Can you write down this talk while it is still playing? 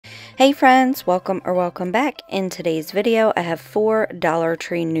Hey friends, welcome back. In today's video, I have 4 Dollar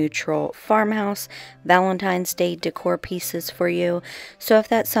Tree neutral Farmhouse Valentine's Day decor pieces for you. So if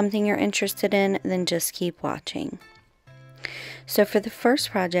that's something you're interested in, then just keep watching. So for the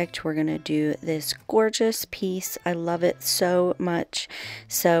first project, we're going to do this gorgeous piece. I love it so much.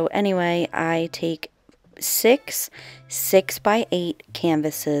 So anyway, I take 6x8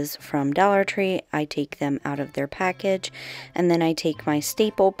 canvases from Dollar Tree. I take them out of their package, and then I take my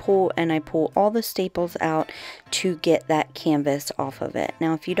staple pull and I pull all the staples out to get that canvas off of it.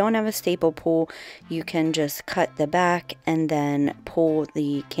 Now if you don't have a staple pull, you can just cut the back and then pull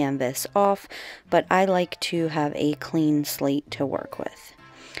the canvas off, but I like to have a clean slate to work with.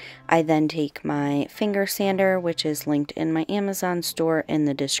 I then take my finger sander, which is linked in my Amazon store in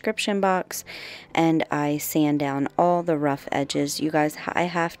the description box, and I sand down all the rough edges. You guys, I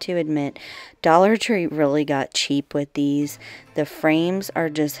have to admit, Dollar Tree really got cheap with these. The frames are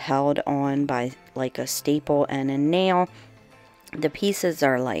just held on by like a staple and a nail. The pieces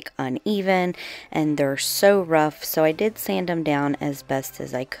are like uneven and they're so rough, so I did sand them down as best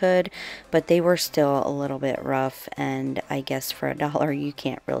as I could, but they were still a little bit rough, and I guess for $1 you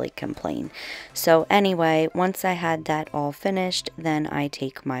can't really complain. So anyway, once I had that all finished, then I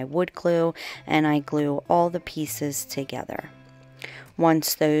take my wood glue and I glue all the pieces together.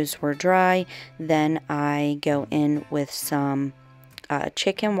 Once those were dry, then I go in with some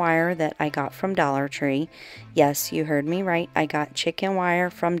chicken wire that I got from Dollar Tree. Yes, you heard me right. I got chicken wire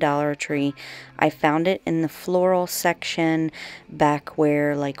from Dollar Tree. I found it in the floral section back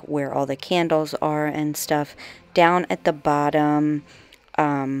where all the candles are and stuff, down at the bottom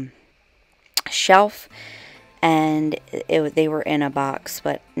shelf, and they were in a box,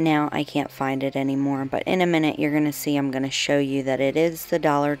 but now I can't find it anymore. But in a minute you're going to see, I'm going to show you that it is the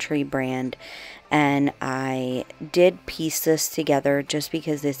Dollar Tree brand. And I did piece this together just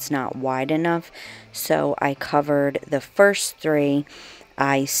because it's not wide enough. So I covered the first 3.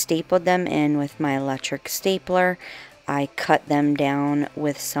 I stapled them in with my electric stapler. I cut them down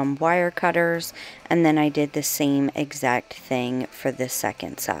with some wire cutters, and then I did the same exact thing for the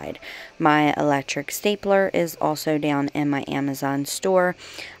second side. My electric stapler is also down in my Amazon store.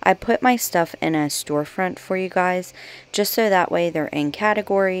 I put my stuff in a storefront for you guys, just so that way they're in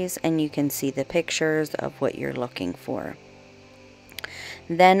categories and you can see the pictures of what you're looking for.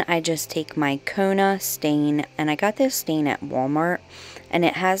 Then I just take my Kona stain, and I got this stain at Walmart, and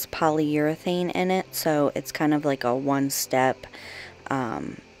it has polyurethane in it, so it's kind of like a one-step,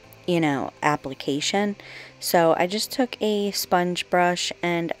 application. So I just took a sponge brush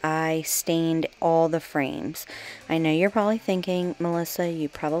and I stained all the frames. I know you're probably thinking, Melissa, you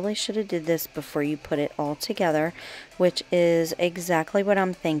probably should have did this before you put it all together, which is exactly what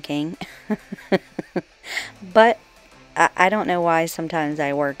I'm thinking. But I don't know why sometimes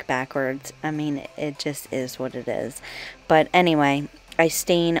I work backwards. I mean, it just is what it is. But anyway, I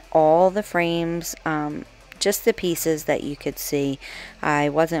stain all the frames, just the pieces that you could see. I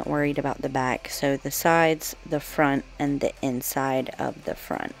wasn't worried about the back, so the sides, the front, and the inside of the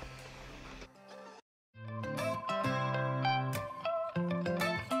front.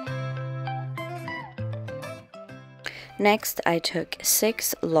 Next, I took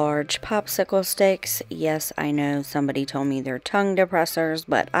 6 large popsicle sticks. Yes, I know somebody told me they're tongue depressors,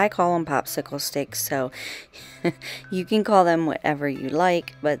 but I call them popsicle sticks, so you can call them whatever you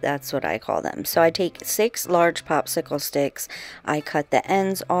like, but that's what I call them. So I take 6 large popsicle sticks, I cut the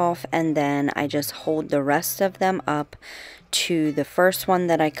ends off, and then I just hold the rest of them up to the first one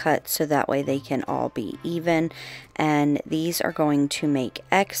that I cut, so that way they can all be even. And these are going to make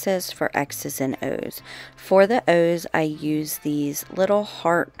X's for X's and O's. For the O's, I use these little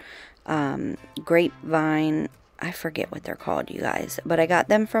heart grapevine, I forget what they're called, you guys, but I got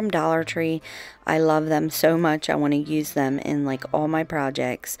them from Dollar Tree. I love them so much. I want to use them in like all my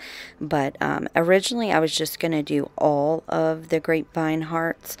projects. But originally I was just going to do all of the grapevine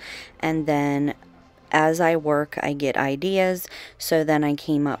hearts, and then as I work, I get ideas, so then I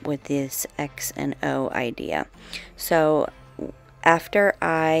came up with this X and O idea. So after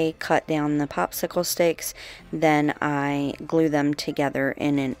I cut down the popsicle sticks, then I glue them together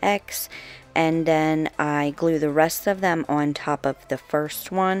in an X, and then I glue the rest of them on top of the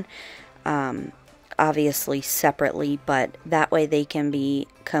first one, obviously separately, but that way they can be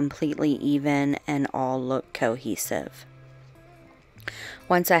completely even and all look cohesive.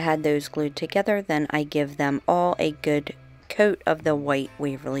 Once I had those glued together, then I give them all a good coat of the white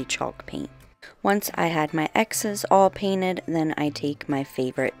Waverly chalk paint. Once I had my X's all painted, then I take my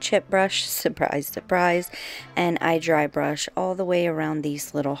favorite chip brush, surprise, surprise, and I dry brush all the way around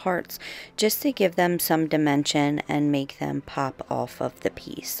these little hearts just to give them some dimension and make them pop off of the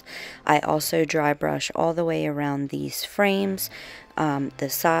piece. I also dry brush all the way around these frames, the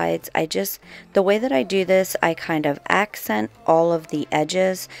sides. The way that I do this, I kind of accent all of the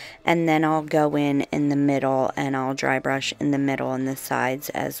edges, and then I'll go in the middle and I'll dry brush in the middle and the sides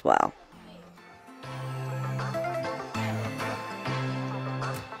as well.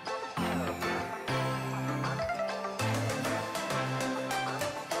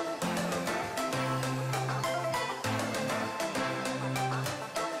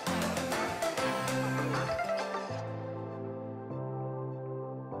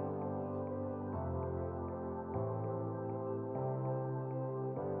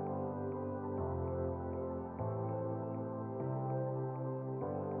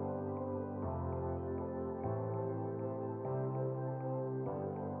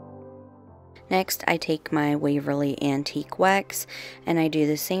 Next, I take my Waverly Antique Wax and I do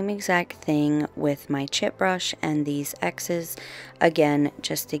the same exact thing with my chip brush and these X's, again,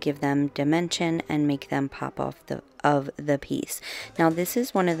 just to give them dimension and make them pop off of the piece. Now, this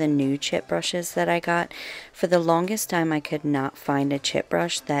is one of the new chip brushes that I got. For the longest time, I could not find a chip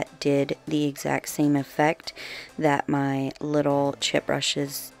brush that did the exact same effect that my little chip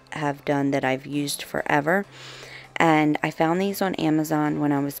brushes have done that I've used forever. And I found these on Amazon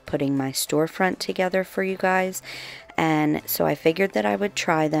when I was putting my storefront together for you guys. And so I figured that I would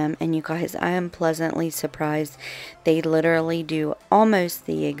try them. And you guys, I am pleasantly surprised. They literally do almost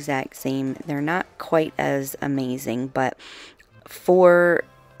the exact same. They're not quite as amazing, but for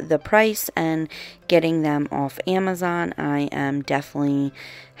the price and getting them off Amazon, I am definitely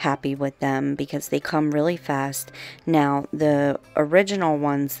happy with them because they come really fast. Now, the original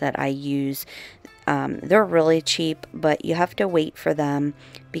ones that I use, they're really cheap, but you have to wait for them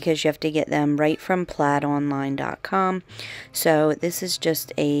because you have to get them right from plaidonline.com. So this is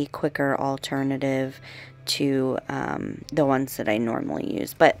just a quicker alternative to the ones that I normally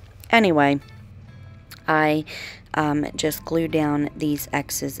use. But anyway, I just glue down these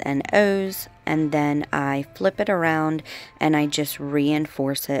X's and O's, and then I flip it around and I just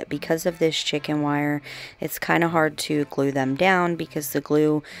reinforce it. Because of this chicken wire, it's kind of hard to glue them down because the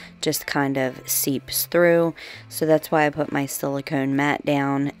glue just kind of seeps through. So that's why I put my silicone mat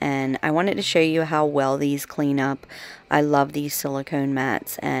down, and I wanted to show you how well these clean up. I love these silicone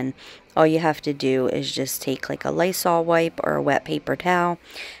mats, and all you have to do is just take like a Lysol wipe or a wet paper towel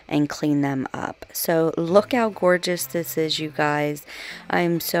and clean them up. So look how gorgeous this is, you guys.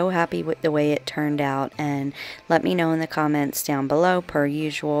 I'm so happy with the way it turned out, and let me know in the comments down below, per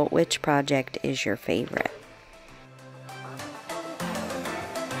usual, which project is your favorite.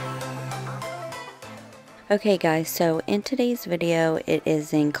 Okay guys, so in today's video, it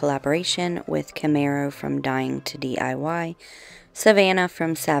is in collaboration with Camaro from Dying to DIY, Savannah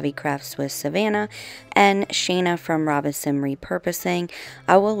from Savvy Crafts with Savannah, and Shayna from Robinson Repurposing.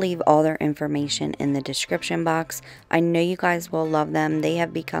 I will leave all their information in the description box. I know you guys will love them. They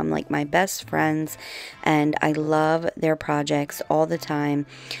have become like my best friends, and I love their projects all the time.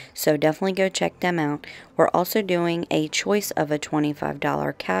 So definitely go check them out. We're also doing a choice of a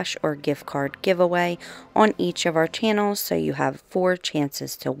 $25 cash or gift card giveaway on each of our channels, so you have 4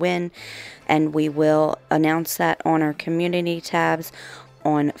 chances to win, and we will announce that on our community tabs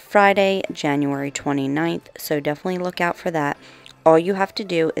on Friday, January 29th, so definitely look out for that. All you have to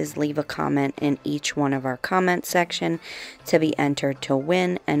do is leave a comment in each one of our comment section to be entered to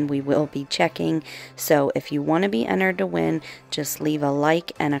win, and we will be checking. So if you want to be entered to win, just leave a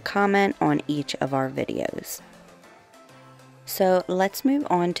like and a comment on each of our videos. So let's move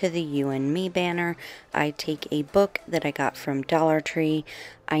on to the You and Me banner. I take a book that I got from Dollar Tree.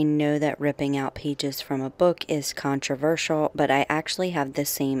 I know that ripping out pages from a book is controversial, but I actually have the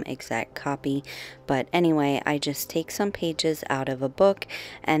same exact copy. But anyway, I just take some pages out of a book,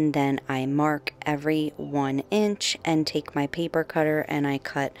 and then I mark every 1 inch and take my paper cutter and I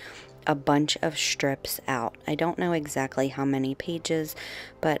cut a bunch of strips out. I don't know exactly how many pages,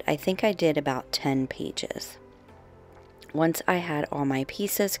 but I think I did about 10 pages. Once I had all my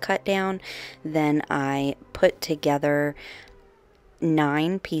pieces cut down, then I put together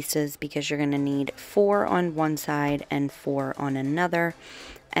 9 pieces because you're going to need 4 on one side and 4 on another.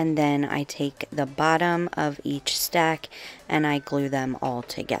 And then I take the bottom of each stack and I glue them all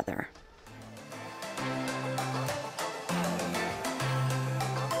together.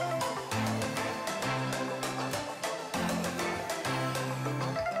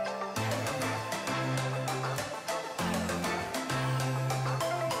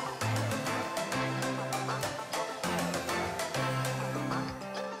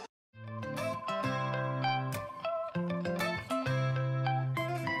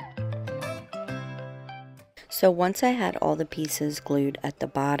 So once I had all the pieces glued at the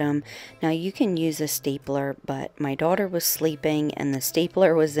bottom, now you can use a stapler, but my daughter was sleeping and the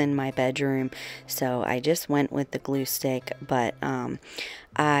stapler was in my bedroom, so I just went with the glue stick. But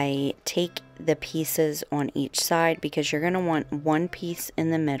I take the pieces on each side because you're going to want one piece in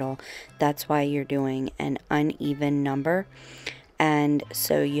the middle. That's why you're doing an uneven number. And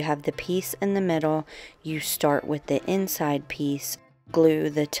so you have the piece in the middle, you start with the inside piece, glue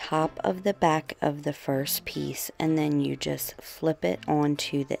the top of the back of the first piece, and then you just flip it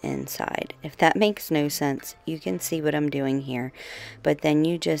onto the inside. If that makes no sense, you can see what I'm doing here, but then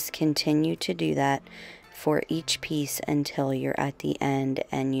you just continue to do that for each piece until you're at the end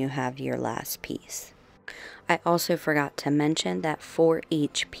and you have your last piece. I also forgot to mention that for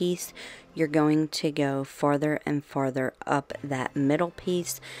each piece, you're going to go farther and farther up that middle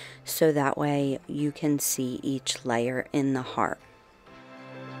piece, so that way you can see each layer in the heart.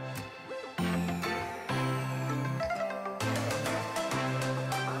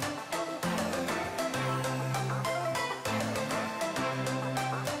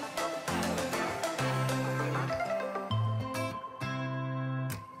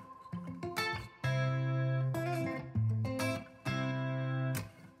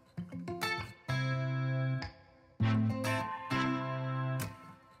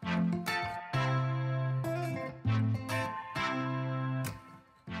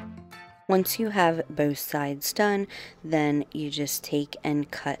 Once you have both sides done, then you just take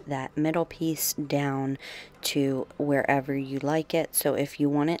and cut that middle piece down to wherever you like it. So if you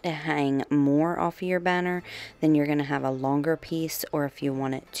want it to hang more off of your banner, then you're going to have a longer piece, or if you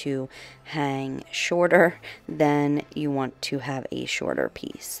want it to hang shorter, then you want to have a shorter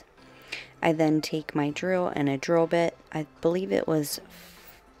piece. I then take my drill and a drill bit. I believe it was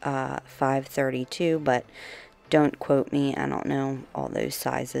 532, but don't quote me, I don't know all those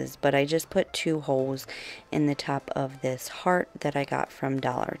sizes, but I just put 2 holes in the top of this heart that I got from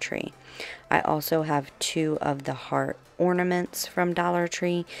Dollar Tree. I also have 2 of the heart ornaments from Dollar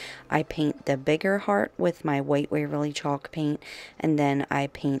Tree. I paint the bigger heart with my white Waverly chalk paint, and then I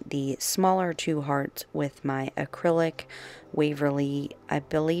paint the smaller 2 hearts with my acrylic Waverly, I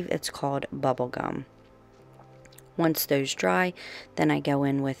believe it's called Bubblegum. Once those dry, then I go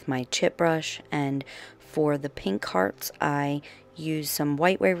in with my chip brush, and for the pink hearts, I use some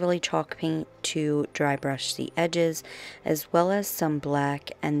white Waverly chalk paint to dry brush the edges, as well as some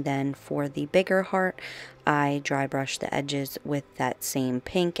black, and then for the bigger heart, I dry brush the edges with that same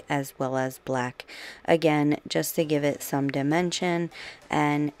pink as well as black, again, just to give it some dimension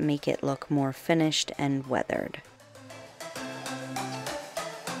and make it look more finished and weathered.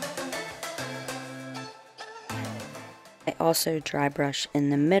 I also dry brush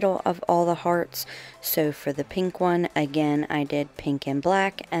in the middle of all the hearts. So for the pink one, again, I did pink and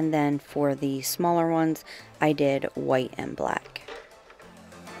black, and then for the smaller ones, I did white and black.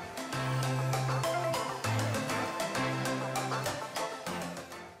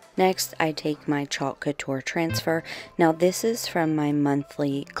 Next, I take my Chalk Couture transfer. Now, this is from my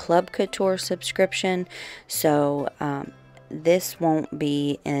monthly Club Couture subscription, so this won't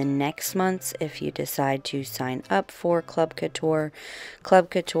be in next month's if you decide to sign up for Club Couture. Club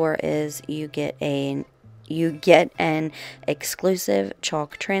Couture is you get an exclusive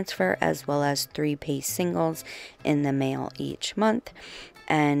chalk transfer as well as 3 paste singles in the mail each month.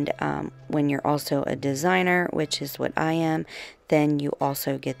 And when you're also a designer, which is what I am, then you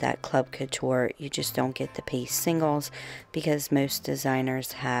also get that Club Couture. You just don't get the paste singles because most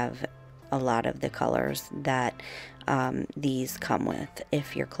designers have a lot of the colors that these come with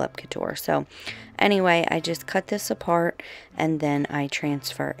if you're Club Couture. So anyway, I just cut this apart and then I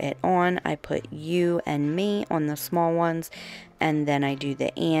transfer it on. I put you and me on the small ones, and then I do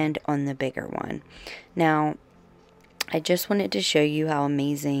the and on the bigger one. Now, I just wanted to show you how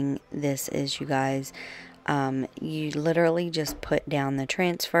amazing this is, you guys. You literally just put down the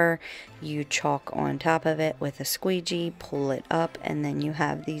transfer, you chalk on top of it with a squeegee, pull it up, and then you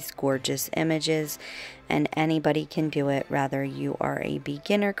have these gorgeous images, and anybody can do it, whether you are a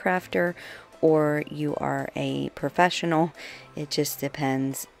beginner crafter or you are a professional. It just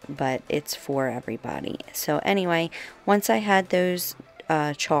depends, but it's for everybody. So anyway, once I had those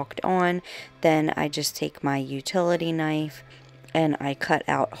chalked on, then I just take my utility knife and I cut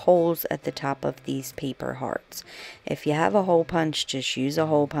out holes at the top of these paper hearts. If you have a hole punch, just use a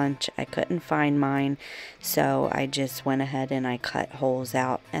hole punch. I couldn't find mine, so I just went ahead and I cut holes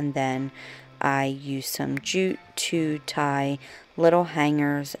out, and then I used some jute to tie little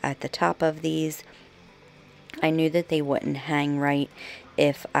hangers at the top of these. I knew that they wouldn't hang right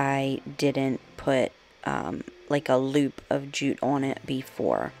if I didn't put like a loop of jute on it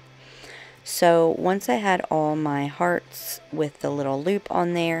before. So once I had all my hearts with the little loop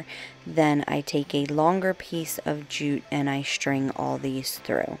on there, then I take a longer piece of jute and I string all these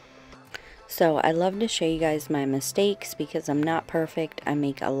through. So I love to show you guys my mistakes because I'm not perfect. I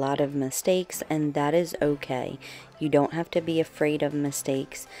make a lot of mistakes, and that is okay. You don't have to be afraid of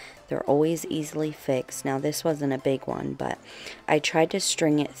mistakes. They're always easily fixed. Now this wasn't a big one, but I tried to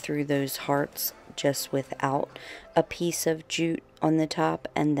string it through those hearts just without a piece of jute on the top,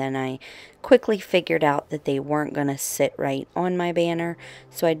 and then I quickly figured out that they weren't going to sit right on my banner,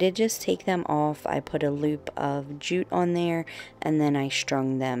 so I did just take them off. I put a loop of jute on there, and then I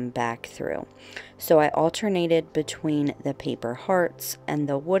strung them back through. So I alternated between the paper hearts and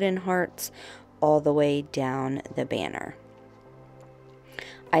the wooden hearts all the way down the banner.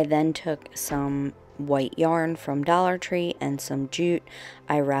 I then took some white yarn from Dollar Tree and some jute.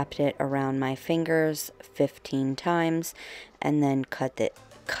 I wrapped it around my fingers 15 times and then cut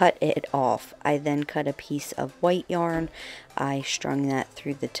it off. I then cut a piece of white yarn. I strung that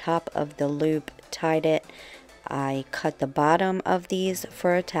through the top of the loop, tied it. I cut the bottom of these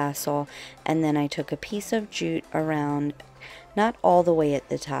for a tassel, and then I took a piece of jute around, not all the way at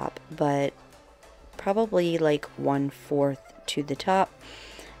the top, but probably like 1/4 to the top,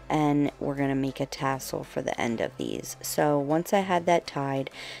 and we're going to make a tassel for the end of these. So once I had that tied,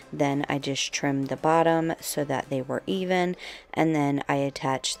 then I just trimmed the bottom so that they were even, and then I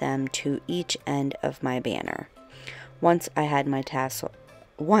attached them to each end of my banner. Once I had my tassels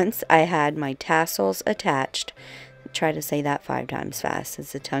attached, try to say that 5 times fast,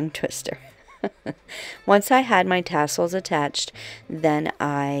 it's a tongue twister. Once I had my tassels attached, then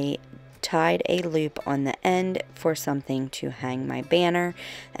I tied a loop on the end for something to hang my banner,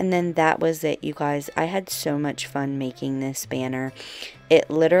 and then that was it, you guys. I had so much fun making this banner.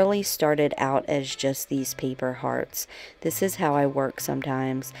 It literally started out as just these paper hearts. This is how I work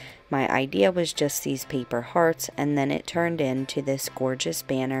sometimes. My idea was just these paper hearts, and then it turned into this gorgeous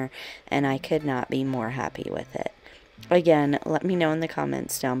banner, and I could not be more happy with it. Again, let me know in the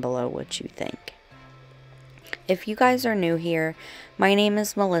comments down below what you think. If you guys are new here, my name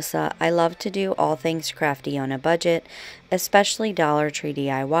is Melissa. I love to do all things crafty on a budget, especially Dollar Tree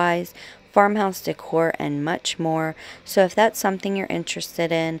DIYs, farmhouse decor, and much more. So if that's something you're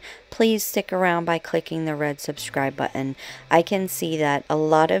interested in, please stick around by clicking the red subscribe button. I can see that a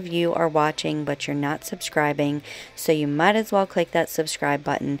lot of you are watching, but you're not subscribing, so you might as well click that subscribe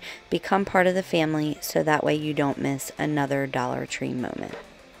button, become part of the family, so that way you don't miss another Dollar Tree moment.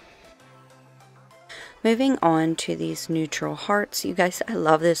 Moving on to these neutral hearts, you guys, I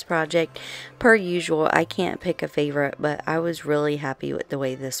love this project. Per usual, I can't pick a favorite, but I was really happy with the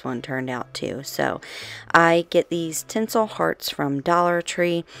way this one turned out too. So I get these tinsel hearts from Dollar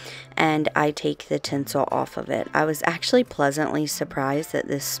Tree, and I take the tinsel off of it. I was actually pleasantly surprised that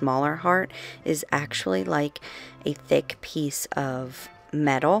this smaller heart is actually like a thick piece of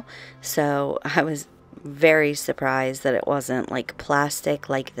metal. So I was very surprised that it wasn't like plastic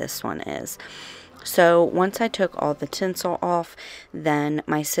like this one is. So once I took all the tinsel off, then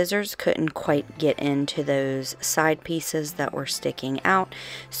my scissors couldn't quite get into those side pieces that were sticking out.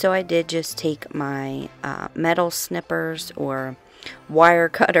 So I did just take my metal snippers or wire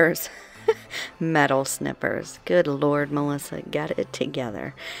cutters. Metal snippers. Good Lord, Melissa, get it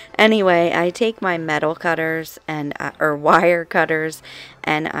together. Anyway, I take my metal cutters and or wire cutters,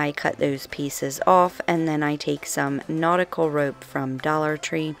 and I cut those pieces off, and then I take some nautical rope from Dollar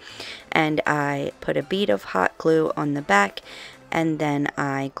Tree, and I put a bead of hot glue on the back, and then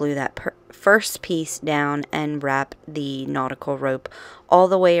I glue that first piece down and wrap the nautical rope all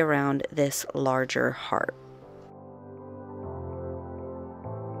the way around this larger heart.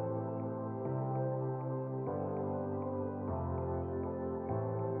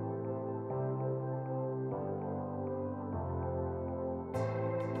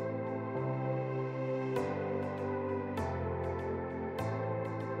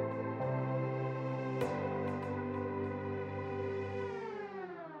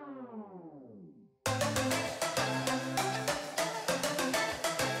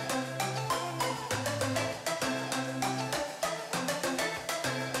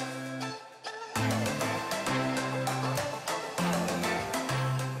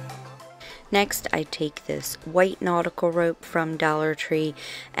 Next, I take this white nautical rope from Dollar Tree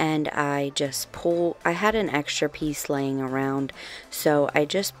and I just pull. I had an extra piece laying around, so I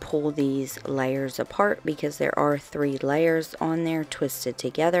just pull these layers apart because there are 3 layers on there twisted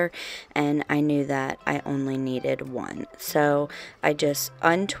together, and I knew that I only needed 1. So I just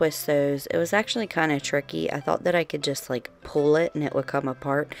untwist those. It was actually kind of tricky. I thought that I could just like pull it and it would come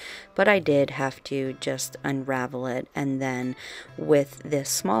apart, but I did have to just unravel it. And then with this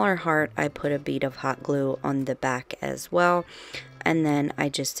smaller heart, I put a bead of hot glue on the back as well, and then I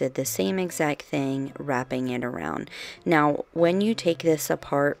just did the same exact thing, wrapping it around. Now when you take this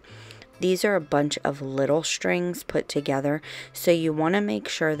apart, these are a bunch of little strings put together, so you want to make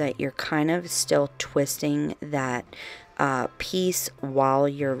sure that you're kind of still twisting that piece while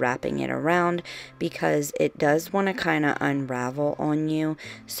you're wrapping it around, because it does want to kind of unravel on you.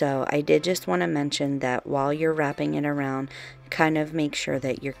 So I did just want to mention that while you're wrapping it around, kind of make sure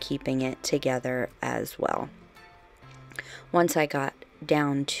that you're keeping it together as well. Once I got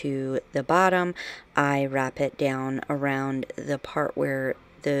down to the bottom, I wrap it down around the part where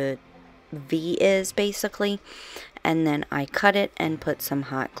the V is basically, and then I cut it and put some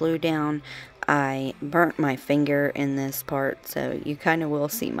hot glue down. I burnt my finger in this part, so you kind of will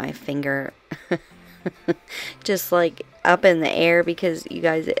see my finger just like up in the air, because you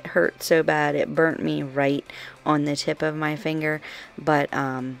guys, it hurt so bad. It burnt me right on the tip of my finger, but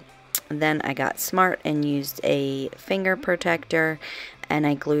then I got smart and used a finger protector and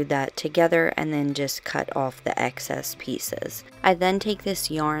I glued that together and then just cut off the excess pieces. I then take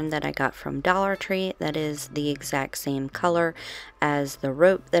this yarn that I got from Dollar Tree that is the exact same color as the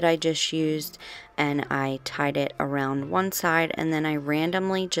rope that I just used, and I tied it around one side and then I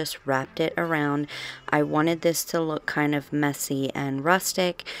randomly just wrapped it around. I wanted this to look kind of messy and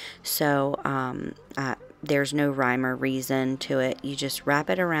rustic, so there's no rhyme or reason to it. You just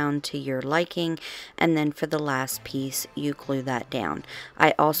wrap it around to your liking, and then for the last piece you glue that down.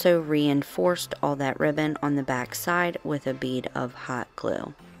 I also reinforced all that ribbon on the back side with a bead of hot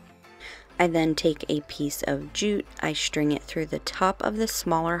glue. I then take a piece of jute, I string it through the top of the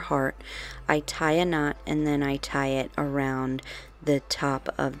smaller heart, I tie a knot, and then I tie it around the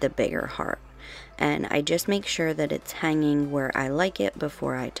top of the bigger heart. And I just make sure that it's hanging where I like it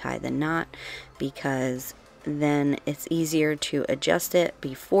before I tie the knot, because then it's easier to adjust it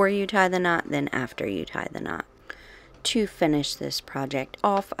before you tie the knot than after you tie the knot. To finish this project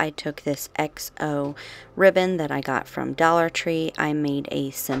off, I took this XO ribbon that I got from Dollar Tree. I made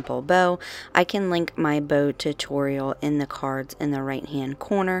a simple bow. I can link my bow tutorial in the cards in the right hand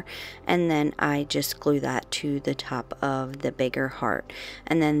corner, and then I just glue that to the top of the bigger heart.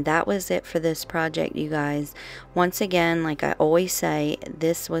 And then that was it for this project, you guys. Once again, like I always say,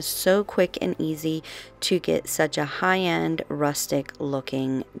 this was so quick and easy to get such a high-end rustic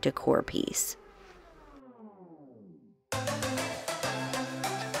looking decor piece.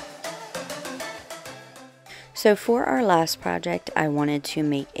 So for our last project, I wanted to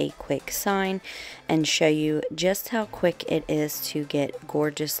make a quick sign and show you just how quick it is to get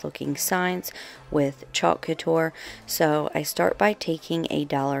gorgeous looking signs with chalk couture. So I start by taking a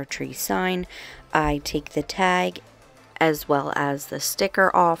Dollar Tree sign. I take the tag as well as the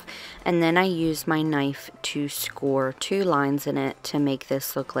sticker off, and then I use my knife to score 2 lines in it to make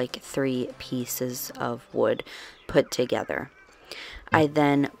this look like 3 pieces of wood put together. I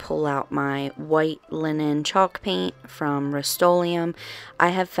then pull out my white linen chalk paint from Rust-Oleum. I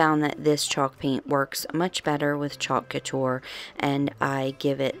have found that this chalk paint works much better with chalk couture, and I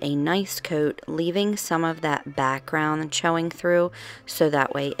give it a nice coat, leaving some of that background showing through, so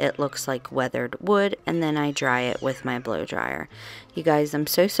that way it looks like weathered wood, and then I dry it with my blow dryer. You guys, I'm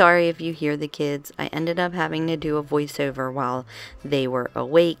so sorry if you hear the kids. I ended up having to do a voiceover while they were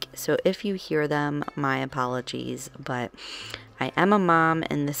awake, so if you hear them, my apologies, but I am a mom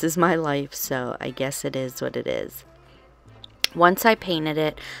and this is my life, so I guess it is what it is. Once I painted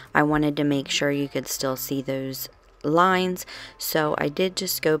it, I wanted to make sure you could still see those lines, so I did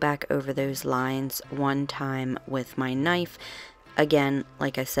just go back over those lines one time with my knife. Again,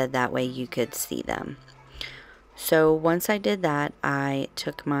 like I said, that way you could see them. So once I did that, I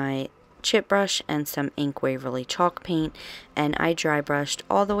took my chip brush and some ink Waverly chalk paint, and I dry brushed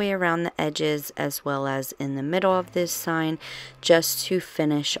all the way around the edges as well as in the middle of this sign, just to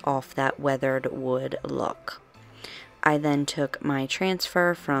finish off that weathered wood look. I then took my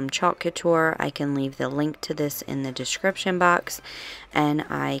transfer from Chalk Couture, I can leave the link to this in the description box, and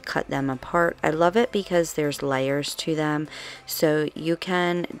I cut them apart. I love it because there's layers to them, so you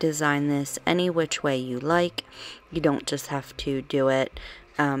can design this any which way you like. You don't just have to do it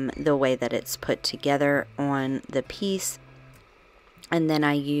the way that it's put together on the piece. And then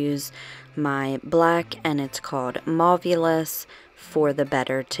I use my black, and it's called Mauvulous, for the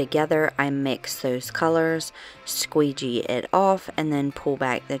Better Together. I mix those colors, squeegee it off, and then pull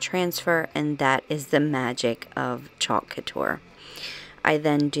back the transfer, and that is the magic of Chalk Couture. I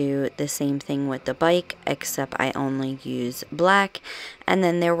then do the same thing with the bike, except I only use black, and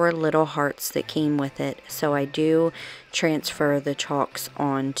then there were little hearts that came with it, so I do transfer the chalks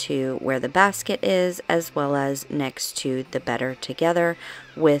onto where the basket is, as well as next to the Better Together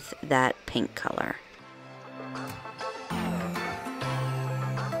with that pink color.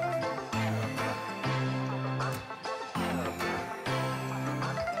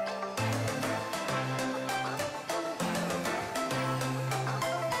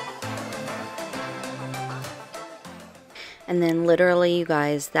 And then literally, you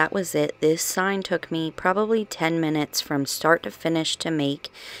guys, that was it. This sign took me probably 10 minutes from start to finish to make,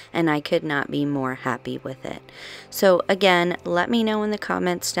 and I could not be more happy with it. So again, let me know in the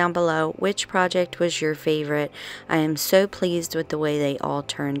comments down below which project was your favorite. I am so pleased with the way they all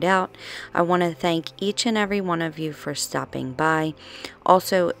turned out. I want to thank each and every one of you for stopping by.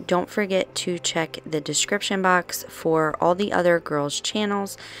 Also, don't forget to check the description box for all the other girls'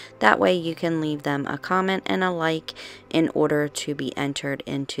 channels. That way you can leave them a comment and a like in order to be entered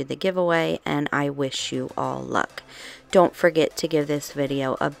into the giveaway, and I wish you all luck. Don't forget to give this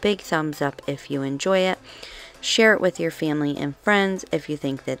video a big thumbs up if you enjoy it. Share it with your family and friends if you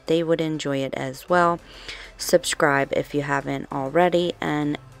think that they would enjoy it as well. Subscribe if you haven't already,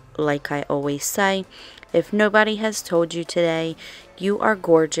 and like I always say, if nobody has told you today, you are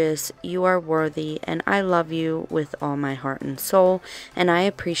gorgeous, you are worthy, and I love you with all my heart and soul, and I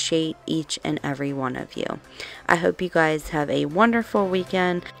appreciate each and every one of you. I hope you guys have a wonderful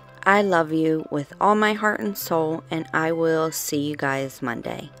weekend. I love you with all my heart and soul, and I will see you guys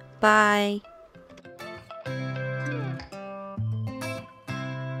Monday. Bye.